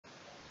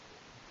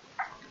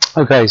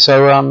Okay,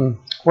 so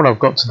what I've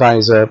got today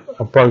is a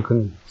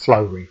broken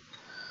flow ring.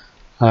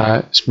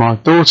 It's my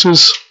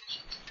daughter's,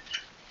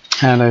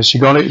 and she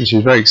got it and she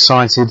was very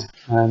excited,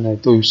 and they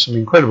do some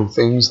incredible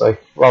things. They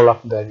roll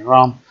up and down your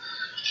arm,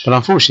 but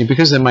unfortunately,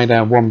 because they're made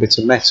out of one bit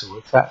of metal,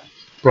 if that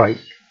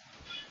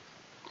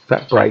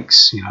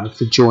breaks, you know, if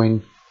the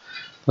join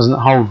doesn't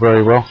hold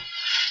very well,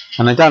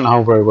 and they don't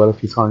hold very well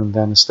if you throw them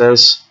down the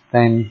stairs,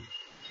 then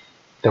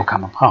they'll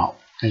come apart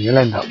and you'll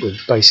end up with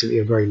basically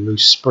a very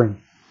loose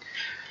spring.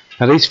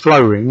 Now these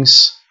flow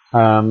rings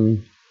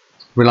rely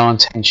on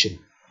tension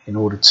in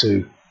order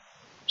to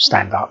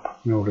stand up,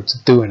 in order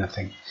to do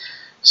anything.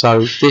 So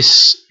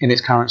this in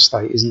its current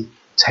state isn't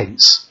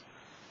tense,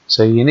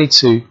 so you need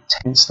to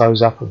tense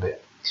those up a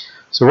bit.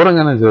 So what I'm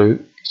going to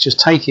do is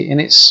just take it in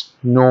its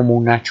normal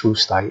natural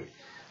state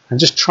and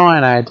just try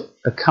and add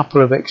a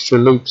couple of extra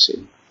loops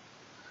in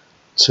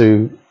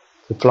to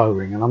the flow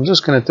ring, and I'm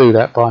just going to do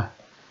that by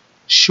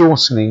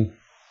shortening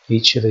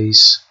each of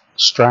these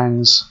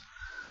strands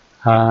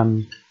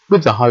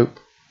with the hope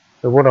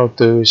that what I'll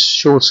do is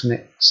shorten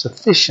it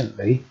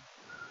sufficiently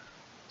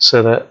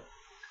so that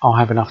I'll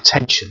have enough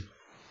tension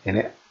in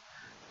it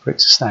for it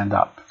to stand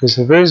up, because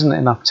if there isn't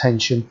enough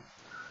tension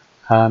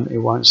it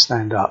won't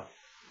stand up.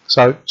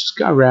 So just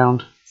go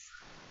around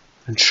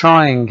and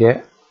try and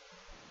get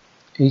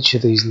each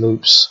of these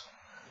loops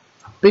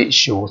a bit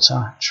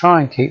shorter,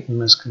 try and keep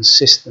them as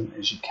consistent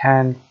as you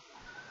can,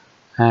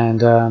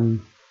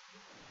 and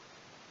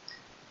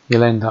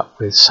you'll end up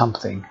with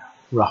something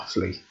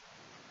roughly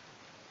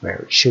where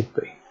it should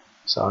be.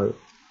 So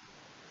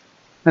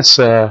that's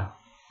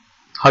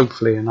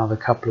hopefully another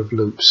couple of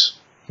loops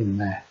in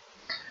there.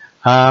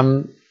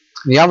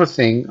 The other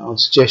thing I'd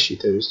suggest you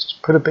do is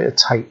just put a bit of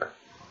tape,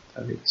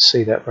 I don't know if you can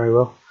see that very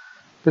well,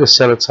 a bit of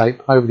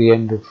sellotape over the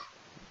end of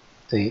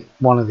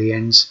one of the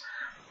ends,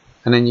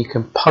 and then you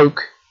can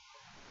poke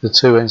the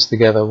two ends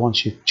together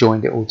once you've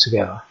joined it all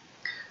together.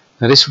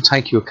 Now this will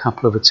take you a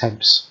couple of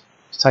attempts.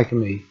 It's taken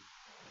me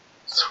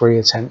 3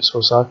 attempts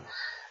or so,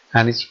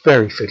 and it's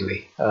very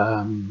fiddly,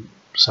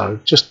 so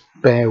just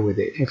bear with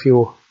it. If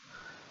you're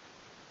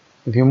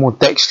more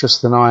dexterous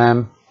than I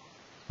am,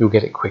 you'll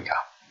get it quicker.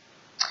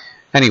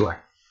 Anyway,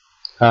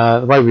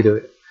 the way we do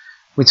it,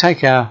 we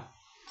take our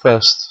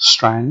first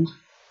strand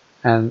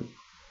and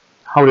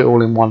hold it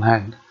all in one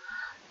hand,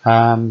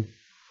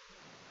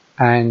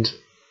 and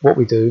what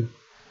we do,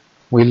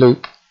 we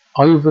loop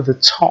over the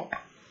top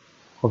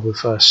of the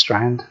first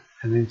strand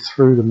and then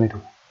through the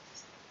middle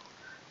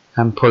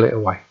and pull it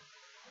away.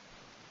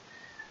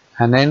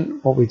 And then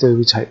what we do,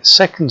 we take the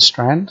second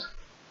strand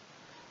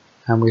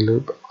and we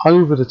loop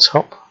over the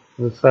top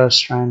of the first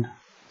strand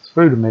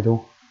through the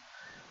middle,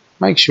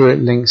 make sure it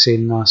links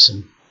in nice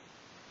and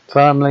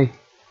firmly,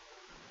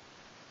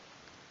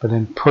 but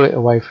then pull it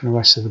away from the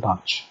rest of the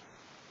bunch.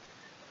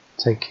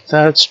 Take your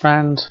third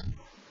strand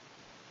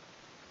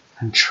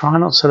and try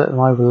not to let them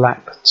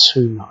overlap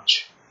too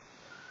much,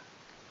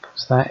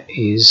 because that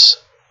is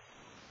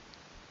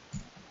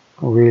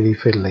really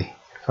fiddly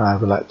if I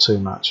overlap too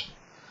much.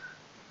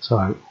 So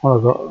what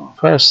I've got,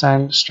 first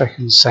strand,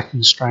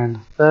 second strand,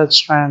 third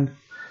strand,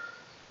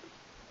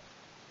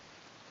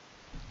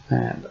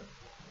 and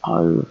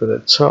over the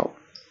top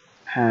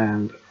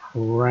and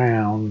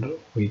round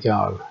we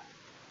go.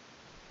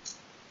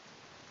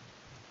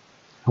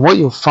 And what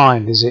you'll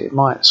find is it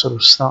might sort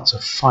of start to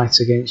fight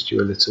against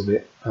you a little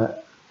bit,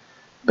 but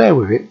bear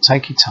with it,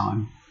 take your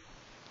time.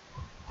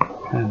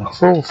 And the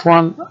fourth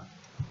one,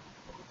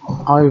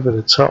 over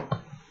the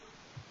top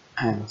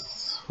and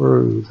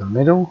through the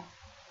middle.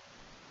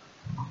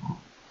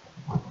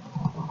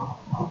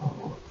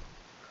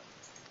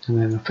 And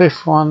then the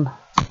fifth one,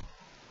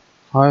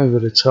 over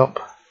the top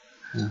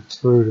and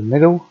through the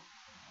middle.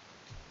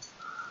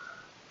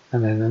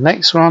 And then the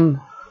next one,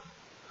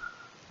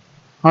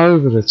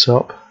 over the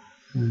top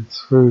and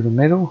through the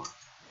middle.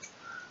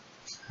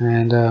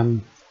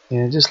 And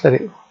yeah, just let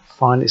it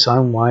find its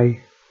own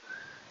way.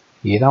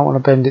 You don't want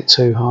to bend it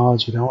too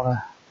hard, you don't want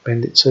to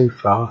bend it too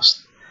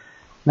fast.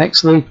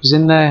 Next loop is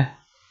in there,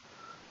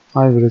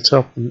 over the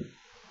top and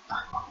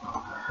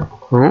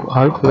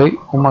hopefully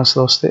almost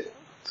lost it,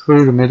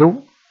 through the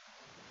middle.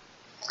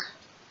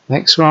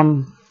 Next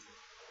one,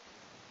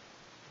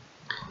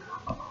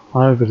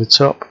 over the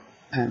top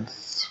and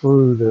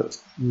through the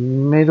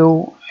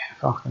middle,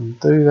 if I can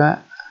do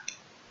that.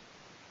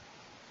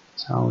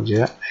 Told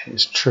you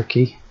it's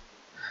tricky.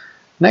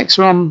 Next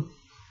one,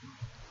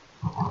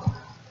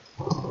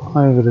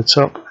 over the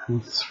top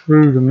and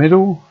through the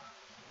middle.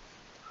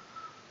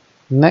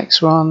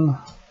 Next one,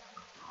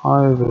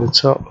 over the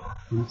top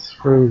and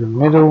through the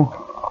middle.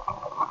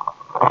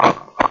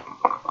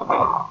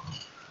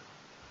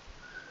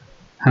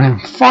 And then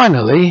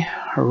finally,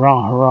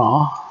 hurrah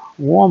hurrah,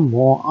 one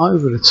more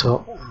over the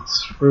top and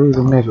through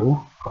the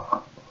middle.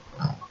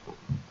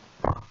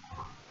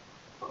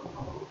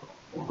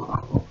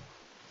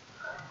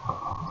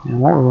 And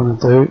what we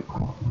want to do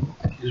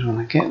is we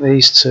want to get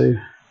these two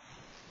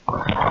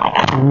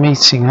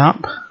meeting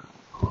up.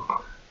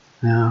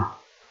 Now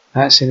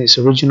that's in its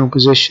original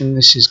position,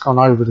 this has gone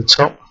over the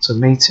top. to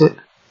meet it,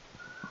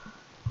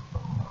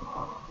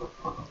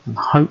 and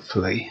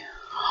hopefully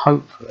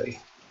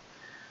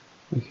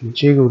we can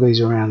jiggle these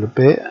around a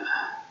bit,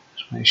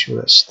 just make sure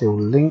that's still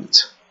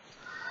linked,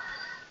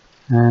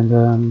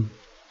 and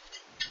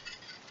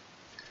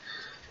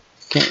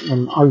get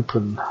them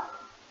open.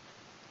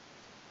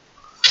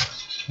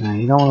 Now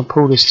you don't want to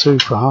pull this too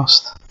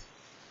fast.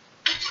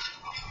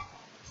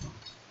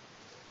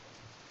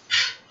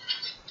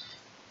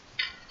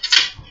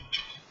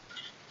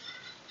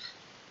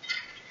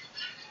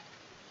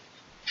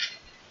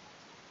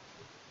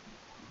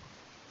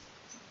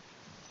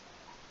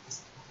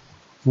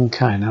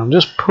 Okay, now I'm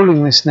just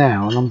pulling this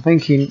now, and I'm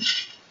thinking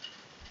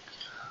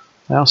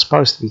they are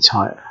supposed to be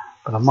tight,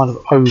 but I might have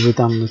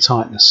overdone the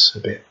tightness a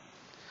bit.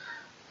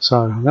 So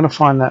I'm going to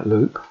find that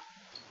loop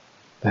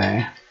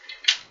there.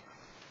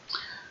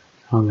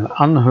 I'm going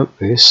to unhook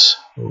this.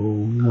 Oh,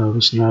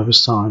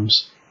 nervous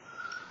times.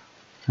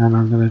 And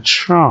I'm going to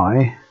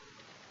try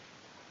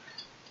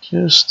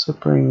just to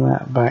bring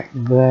that back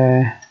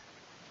there.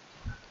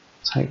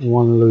 Take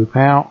one loop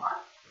out.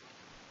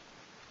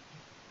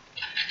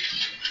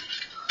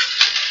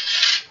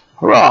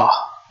 Hurrah!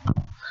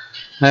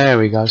 There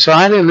we go. So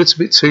I had it a little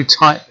bit too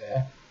tight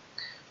there,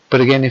 but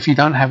again, if you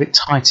don't have it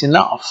tight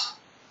enough,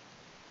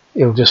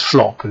 it'll just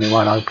flop and it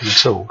won't open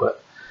at all.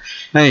 But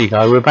there you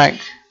go, we're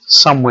back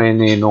somewhere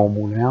near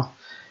normal now.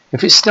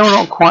 If it's still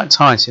not quite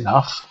tight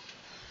enough,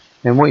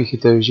 then what you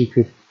could do is you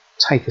could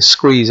take a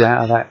squeeze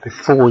out of that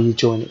before you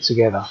join it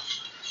together,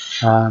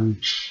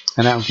 and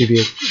that will give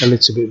you a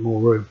little bit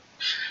more room.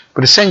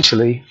 But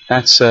essentially,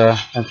 that's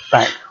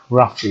back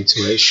roughly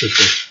to where it should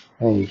be.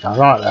 There you go,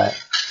 like that,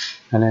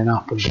 and then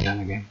up and down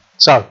again.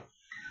 So,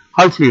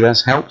 hopefully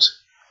that's helped.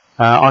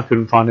 I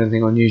couldn't find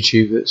anything on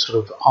YouTube that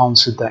sort of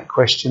answered that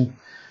question.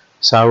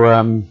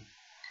 So,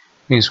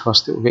 fingers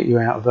crossed it will get you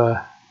out of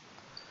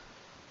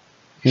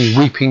any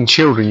weeping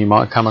children you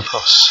might come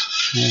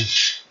across. Yeah,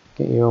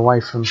 get you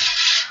away from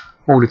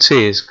all the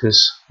tears,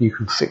 because you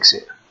can fix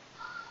it.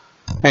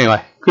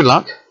 Anyway, good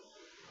luck.